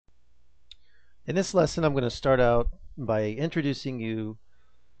In this lesson, I'm going to start out by introducing you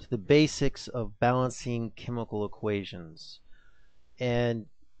to the basics of balancing chemical equations. And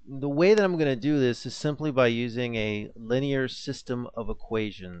the way that I'm going to do this is simply by using a linear system of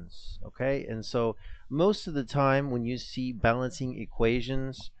equations. Okay, and so most of the time when you see balancing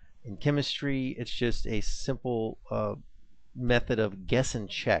equations in chemistry, it's just a simple method of guess and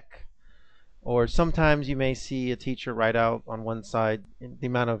check. Or sometimes you may see a teacher write out on one side the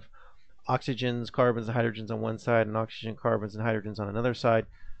amount of oxygens, carbons, and hydrogens on one side, and oxygen, carbons, and hydrogens on another side.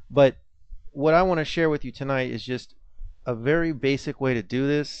 But what I want to share with you tonight is just a very basic way to do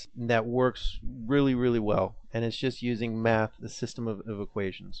this that works really, really well. And it's just using math, the system of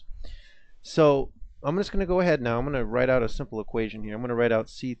equations. So I'm just going to go ahead now. I'm going to write out a simple equation here. I'm going to write out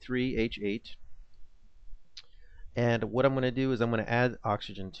C3H8. And what I'm going to do is I'm going to add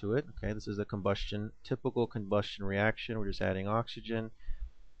oxygen to it. Okay, this is a typical combustion reaction. We're just adding oxygen.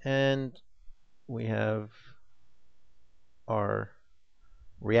 And we have our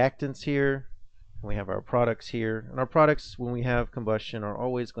reactants here, and we have our products here. And our products, when we have combustion, are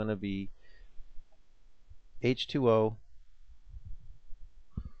always going to be H2O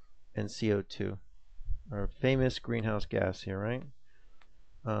and CO2, our famous greenhouse gas here, right?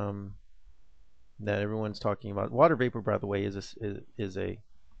 That everyone's talking about. Water vapor, by the way, is a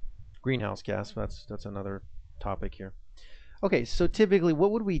greenhouse gas. That's another topic here. Okay, so typically,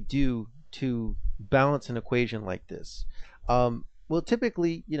 what would we do to balance an equation like this? Well,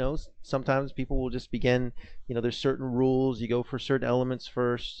 typically, sometimes people will just begin, there's certain rules. You go for certain elements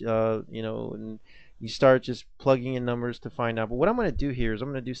first, and you start just plugging in numbers to find out. But what I'm going to do here is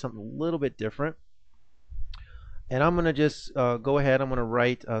I'm going to do something a little bit different. And I'm going to just go ahead. I'm going to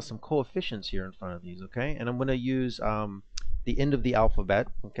write some coefficients here in front of these, okay? And I'm going to use the end of the alphabet,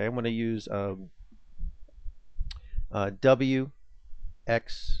 okay? I'm going to use W,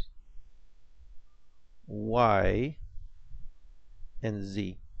 X, Y, and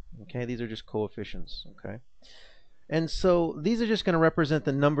Z. Okay, these are just coefficients. Okay, and so these are just going to represent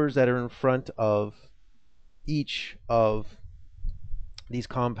the numbers that are in front of each of these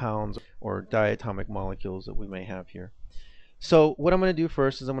compounds or diatomic molecules that we may have here. So what I'm going to do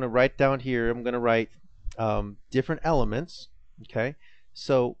first is I'm going to write down here, I'm going to write different elements. Okay,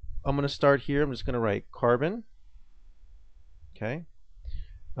 so I'm going to start here. I'm just going to write carbon. Okay,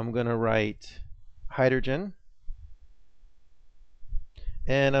 I'm going to write hydrogen,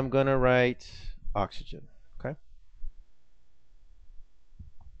 and I'm going to write oxygen. Okay.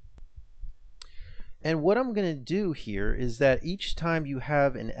 And what I'm going to do here is that each time you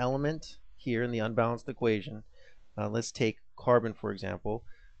have an element here in the unbalanced equation, let's take carbon for example,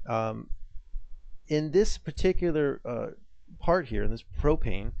 in this particular part here, in this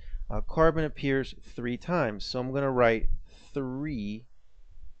propane, carbon appears 3 times. So I'm going to write 3W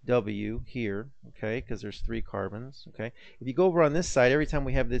here, okay, because there's 3 carbons, okay. If you go over on this side, every time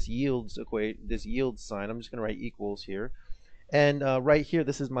we have this yield sign, I'm just going to write equals here. And right here,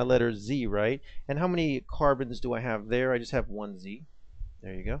 this is my letter Z, right? And how many carbons do I have there? I just have 1 Z.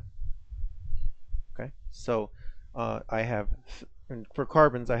 There you go. Okay, so I have, for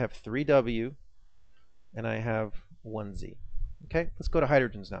carbons, I have 3W, and I have 1 Z. Okay, let's go to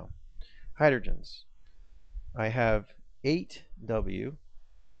hydrogens now. Hydrogens. I have 8W,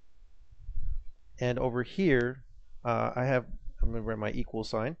 and over here, I'm going to write my equal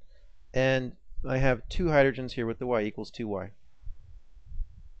sign, and I have 2 hydrogens here with the Y equals 2Y.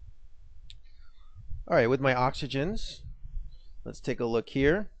 All right, with my oxygens, let's take a look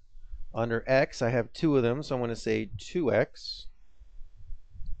here. Under X, I have 2 of them, so I'm going to say 2X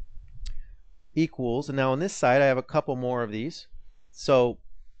equals, and now on this side, I have a couple more of these. So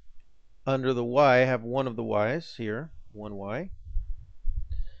under the Y, I have 1 of the Y's here, 1Y.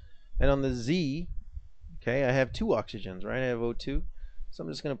 And on the Z, okay, I have 2 oxygens, right? I have O2. So I'm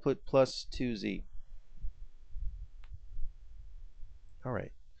just going to put plus 2Z. All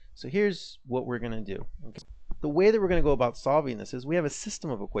right. So here's what we're going to do. Okay. The way that we're going to go about solving this is we have a system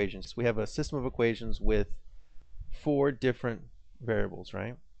of equations. We have a system of equations with 4 different variables,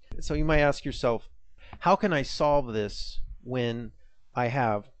 right? So you might ask yourself, how can I solve this when I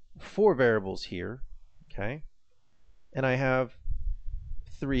have 4 variables here, okay, and I have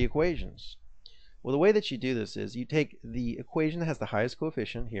 3 equations? Well, the way that you do this is you take the equation that has the highest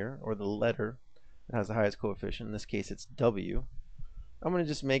coefficient here, or the letter that has the highest coefficient. In this case, it's W. I'm going to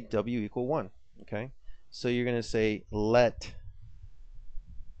just make W equal 1. Okay, so you're going to say let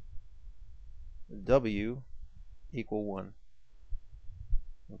W equal 1.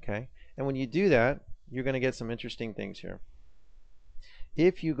 Okay, and when you do that, you're going to get some interesting things here.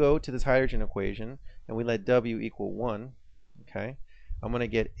 If you go to this hydrogen equation and we let W equal 1, okay, I'm going to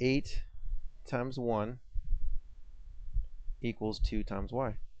get 8 times 1 equals 2 times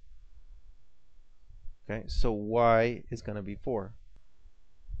y. Okay, so y is going to be 4.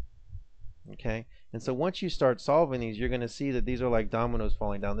 Okay, and so once you start solving these, you're going to see that these are like dominoes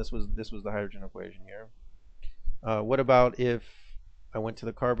falling down. This was the hydrogen equation here. What about if I went to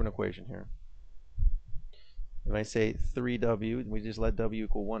the carbon equation here? If I say 3w, we just let w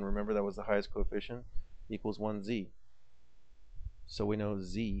equal 1. Remember that was the highest coefficient, equals 1z. So we know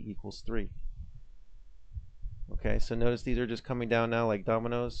z equals 3. Okay, so notice these are just coming down now like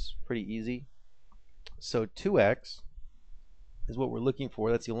dominoes, pretty easy. So 2x is what we're looking for.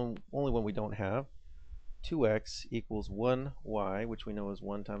 That's the only one we don't have. 2x equals 1y, which we know is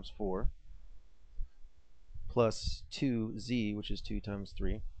 1 times 4, plus 2z, which is 2 times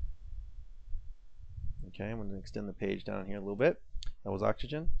 3. Okay, I'm going to extend the page down here a little bit. That was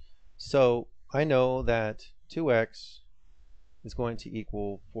oxygen. So I know that 2x is going to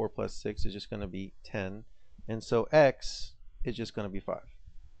equal 4 plus 6 is just going to be 10. And so x is just going to be 5.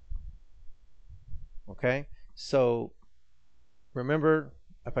 Okay, so remember,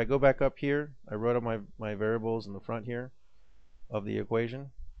 if I go back up here, I wrote up my variables in the front here of the equation.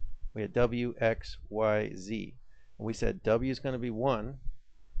 We had w, x, y, z. And we said w is going to be 1.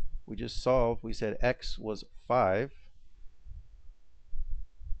 We just solved. We said x was 5.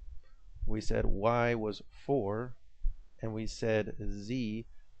 We said y was 4. And we said z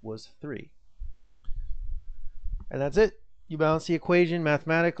was 3. And that's it. You balance the equation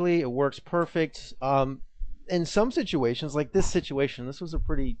mathematically. It works perfect. In some situations, like this situation, this was a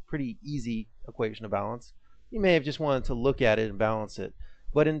pretty easy equation to balance. You may have just wanted to look at it and balance it.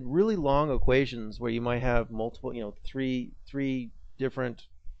 But in really long equations where you might have multiple, three different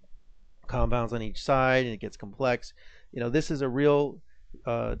compounds on each side and it gets complex, this is a real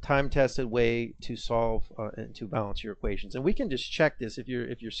time-tested way to solve and to balance your equations. And we can just check this if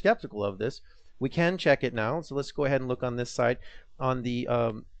you're skeptical of this. We can check it now. So let's go ahead and look on this side on the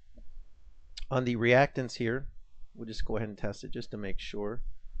reactants here. We'll just go ahead and test it just to make sure.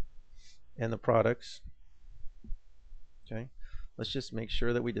 And the products. Okay, let's just make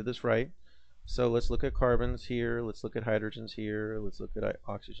sure that we did this right. So let's look at carbons here. Let's look at hydrogens here. Let's look at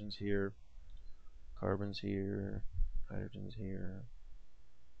oxygens here. Carbons here. Hydrogens here.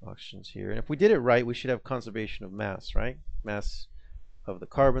 Oxygens here. And if we did it right, we should have conservation of mass, right? Mass of the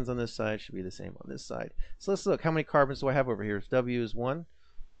carbons on this side should be the same on this side. So let's look. How many carbons do I have over here? If W is 1,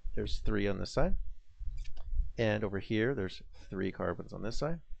 there's 3 on this side. And over here, there's 3 carbons on this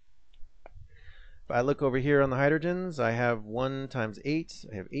side. If I look over here on the hydrogens, I have 1 times 8.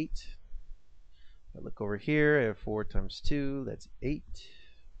 I have 8. If I look over here, I have 4 times 2. That's 8.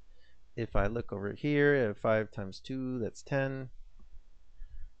 If I look over here, I have 5 times 2. That's 10.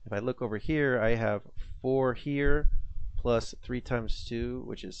 If I look over here, I have 4 here plus 3 times 2,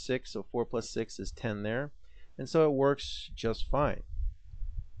 which is 6. So 4 plus 6 is 10 there. And so it works just fine.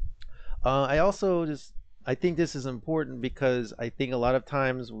 I think this is important because I think a lot of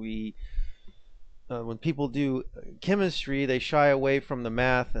times when people do chemistry, they shy away from the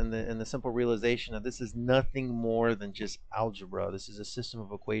math and the simple realization that this is nothing more than just algebra. This is a system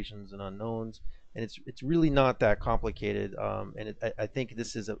of equations and unknowns, and it's really not that complicated. I think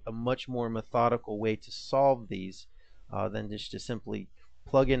this is a much more methodical way to solve these than just to simply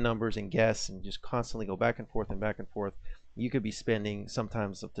plug in numbers and guess and just constantly go back and forth and back and forth. You could be spending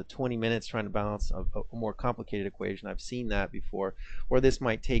sometimes up to 20 minutes trying to balance a more complicated equation. I've seen that before. Or this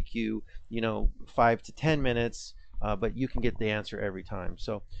might take you, 5 to 10 minutes, but you can get the answer every time.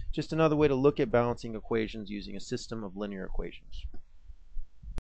 So just another way to look at balancing equations using a system of linear equations.